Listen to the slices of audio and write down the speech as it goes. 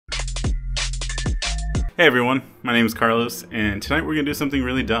Hey everyone, my name is Carlos, and tonight we're going to do something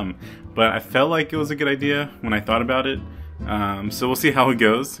really dumb, but I felt like it was a good idea when I thought about it, so we'll see how it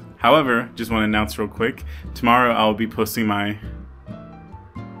goes. However, just want to announce real quick, tomorrow I'll be posting my...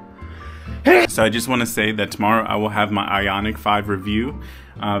 So I just want to say that tomorrow I will have my Ioniq 5 review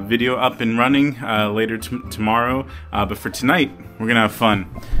video up and running later tomorrow, but for tonight, we're going to have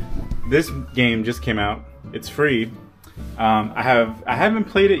fun. This game just came out, it's free. I haven't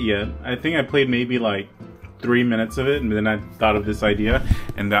played it yet. I think I played maybe like 3 minutes of it, and then I thought of this idea,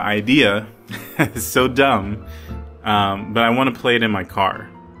 and the idea is so dumb, but I want to play it in my car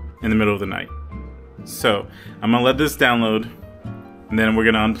in the middle of the night. So I'm gonna let this download, and then we're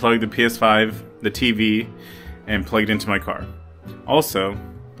gonna unplug the PS5, the TV, and plug it into my car. Also,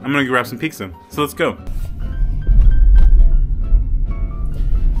 I'm gonna grab some pizza, so let's go.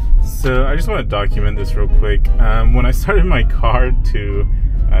 So I just want to document this real quick. When I started my car to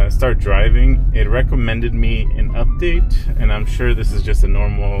start driving, it recommended me an update, and I'm sure this is just a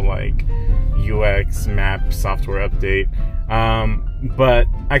normal like UX map software update. But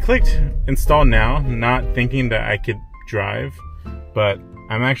I clicked install now, not thinking that I could drive, but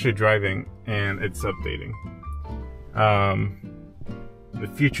I'm actually driving and it's updating. The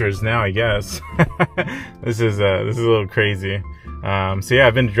future is now, I guess. This is a little crazy. So yeah,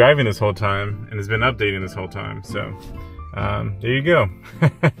 I've been driving this whole time, and it's been updating this whole time, so there you go.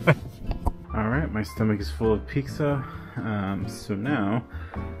 Alright, my stomach is full of pizza, so now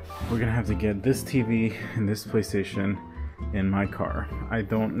we're gonna have to get this TV and this PlayStation in my car. I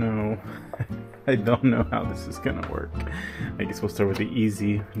don't know I don't know how this is gonna work. I guess we'll start with the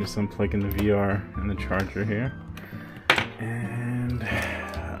easy, just unplugging the VR and the charger here. And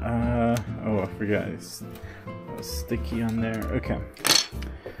oh, I forgot, it's sticky on there. Okay.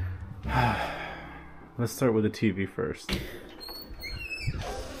 Let's start with the TV first.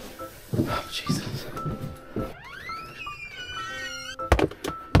 Oh, Jesus.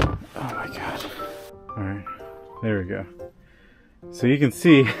 Oh my God. Alright, there we go. So you can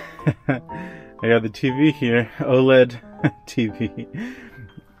see, I got the TV here, OLED TV,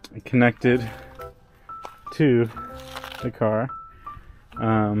 connected to the car.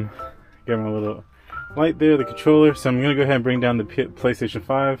 Got my little light there, the controller, so I'm gonna go ahead and bring down the PlayStation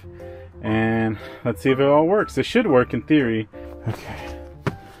 5 and let's see if it all works. It should work in theory. Okay,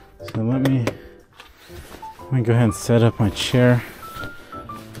 so let me go ahead and set up my chair,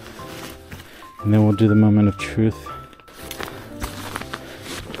 and then we'll do the moment of truth.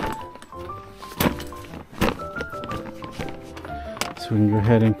 So we can go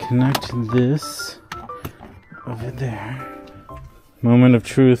ahead and connect this over there. Moment of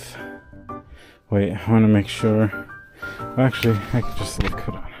truth. Wait, I want to make sure. Well, actually, I could just leave it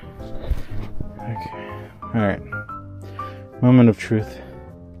on. Okay. Alright. Moment of truth.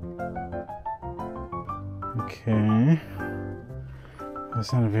 Okay.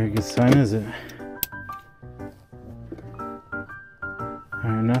 That's not a very good sign, is it?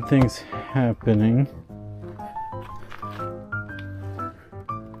 Alright, nothing's happening.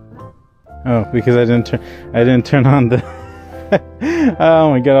 Oh, because I didn't turn on the oh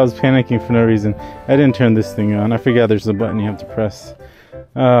my God, I was panicking for no reason. I didn't turn this thing on. I forgot there's a button you have to press.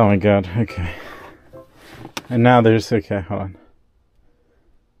 Oh my God, okay. And now there's, okay, hold on.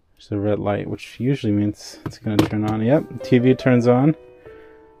 There's a red light, which usually means it's gonna turn on. Yep, TV turns on.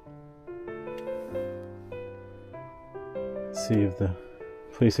 Let's see if the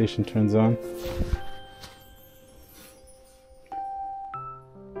PlayStation turns on.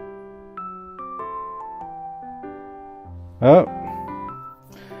 Oh,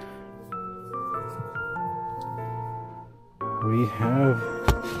 we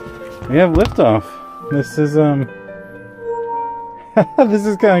have liftoff. This is this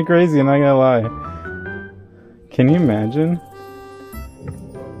is kind of crazy, I'm not gonna lie. Can you imagine?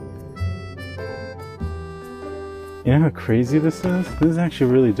 You know how crazy this is? This is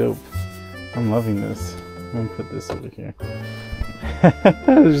actually really dope. I'm loving this. I'm gonna put this over here.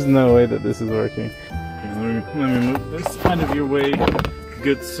 There's no way that this is working. Let me move this out of your way,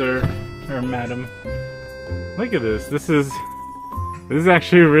 good sir, or madam. Look at this. This is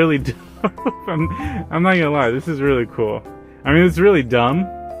actually really dope. I'm not gonna lie, this is really cool. I mean, it's really dumb,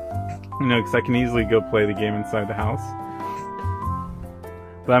 you know, because I can easily go play the game inside the house.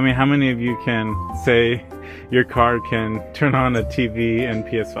 But I mean, how many of you can say your car can turn on a TV and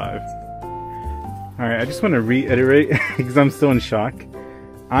PS5? Alright, I just want to reiterate, because I'm still in shock.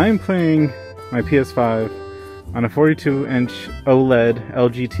 I'm playing my PS5 on a 42-inch OLED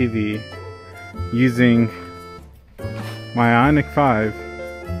LG TV using my Ioniq 5.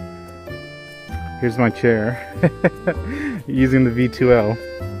 Here's my chair using the V2L.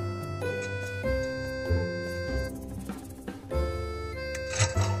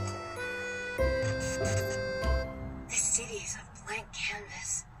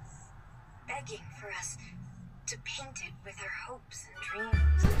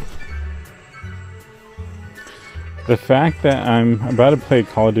 The fact that I'm about to play a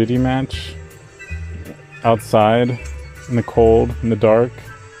Call of Duty match outside in the cold, in the dark,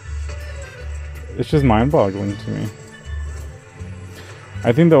 it's just mind-boggling to me.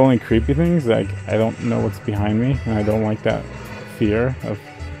 I think the only creepy thing is like I don't know what's behind me, and I don't like that fear of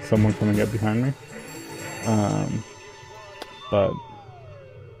someone coming up behind me. But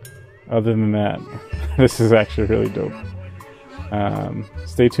other than that, this is actually really dope.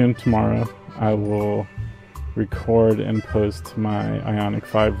 Stay tuned tomorrow. I will record and post my Ioniq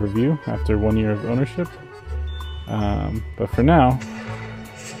 5 review after 1 year of ownership. But for now,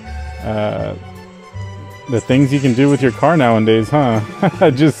 the things you can do with your car nowadays, huh?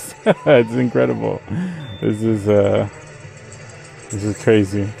 Just it's incredible. This is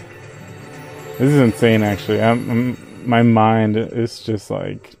crazy. This is insane, actually. My mind is just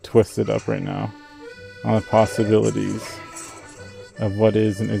like twisted up right now on the possibilities of what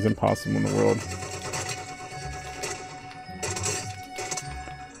is and isn't possible in the world.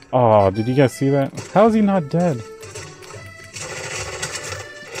 Oh, did you guys see that? How is he not dead?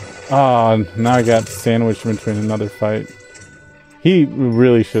 Oh, now I got sandwiched between another fight. He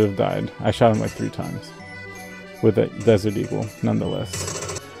really should have died. I shot him like 3 times with a Desert Eagle,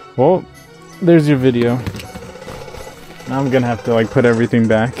 nonetheless. Well, there's your video. Now I'm gonna have to like put everything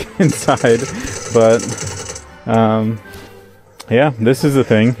back inside, but yeah, this is a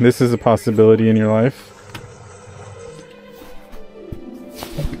thing. This is a possibility in your life.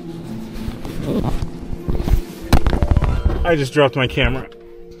 I just dropped my camera.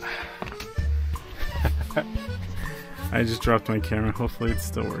 I just dropped my camera. Hopefully it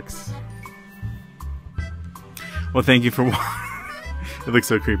still works. Well, thank you for it looks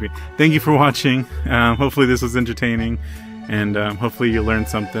so creepy. Thank you for watching. Hopefully this was entertaining, and hopefully you learned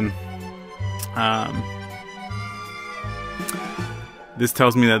something. This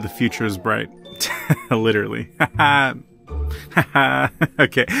tells me that the future is bright. Literally.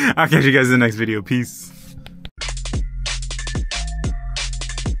 Okay, I'll catch you guys in the next video. Peace.